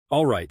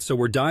Alright, so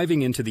we're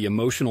diving into the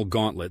emotional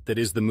gauntlet that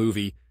is the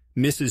movie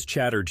Mrs.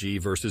 Chatterjee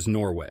versus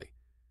Norway.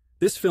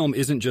 This film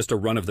isn't just a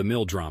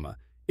run-of-the-mill drama.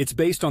 It's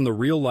based on the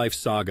real-life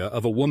saga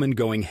of a woman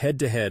going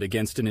head-to-head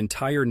against an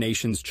entire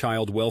nation's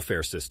child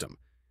welfare system.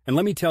 And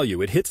let me tell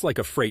you, it hits like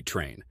a freight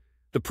train.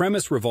 The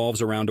premise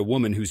revolves around a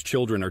woman whose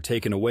children are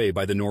taken away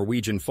by the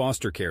Norwegian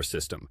foster care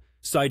system,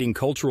 citing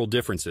cultural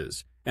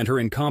differences and her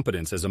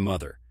incompetence as a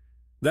mother.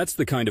 That's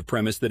the kind of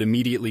premise that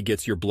immediately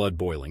gets your blood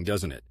boiling,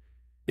 doesn't it?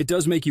 It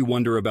does make you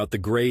wonder about the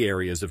gray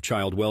areas of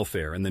child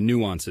welfare and the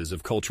nuances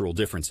of cultural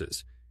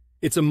differences.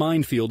 It's a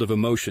minefield of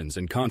emotions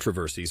and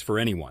controversies for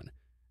anyone,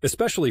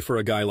 especially for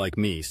a guy like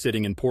me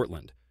sitting in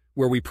Portland,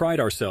 where we pride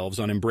ourselves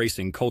on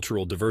embracing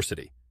cultural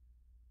diversity.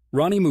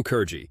 Rani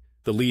Mukherjee,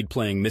 the lead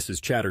playing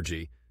Mrs.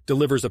 Chatterjee,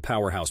 delivers a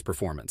powerhouse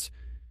performance.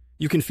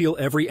 You can feel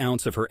every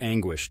ounce of her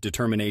anguish,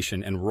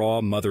 determination, and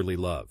raw motherly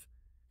love.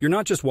 You're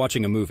not just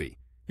watching a movie,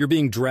 you're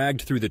being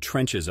dragged through the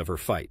trenches of her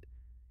fight.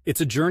 It's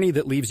a journey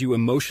that leaves you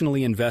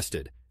emotionally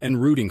invested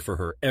and rooting for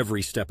her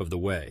every step of the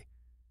way.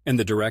 And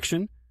the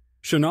direction?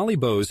 Shonali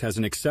Bose has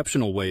an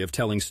exceptional way of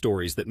telling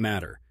stories that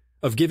matter,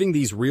 of giving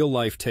these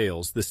real-life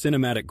tales the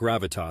cinematic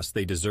gravitas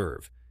they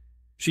deserve.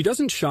 She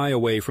doesn't shy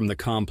away from the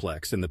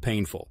complex and the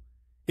painful.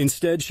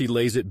 Instead, she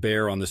lays it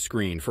bare on the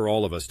screen for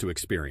all of us to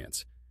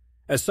experience.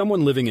 As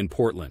someone living in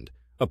Portland,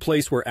 a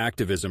place where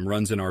activism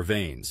runs in our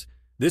veins,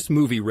 this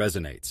movie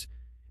resonates.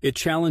 It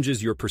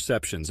challenges your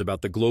perceptions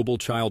about the global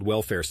child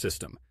welfare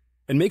system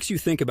and makes you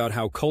think about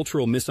how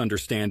cultural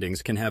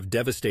misunderstandings can have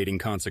devastating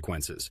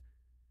consequences.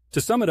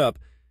 To sum it up,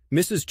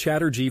 Mrs.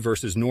 Chatterjee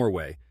versus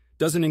Norway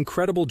does an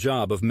incredible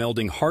job of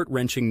melding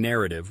heart-wrenching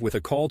narrative with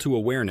a call to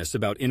awareness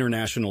about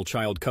international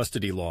child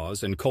custody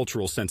laws and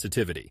cultural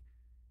sensitivity.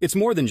 It's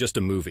more than just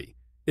a movie.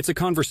 It's a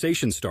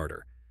conversation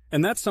starter,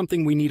 and that's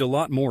something we need a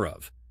lot more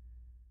of.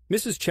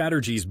 Mrs.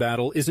 Chatterjee's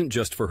battle isn't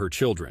just for her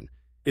children.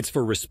 It's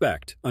for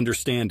respect,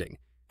 understanding,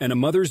 and a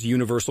mother's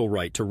universal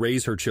right to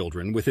raise her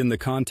children within the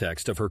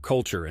context of her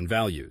culture and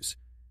values.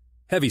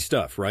 Heavy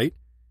stuff, right?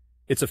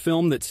 It's a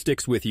film that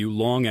sticks with you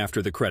long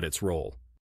after the credits roll.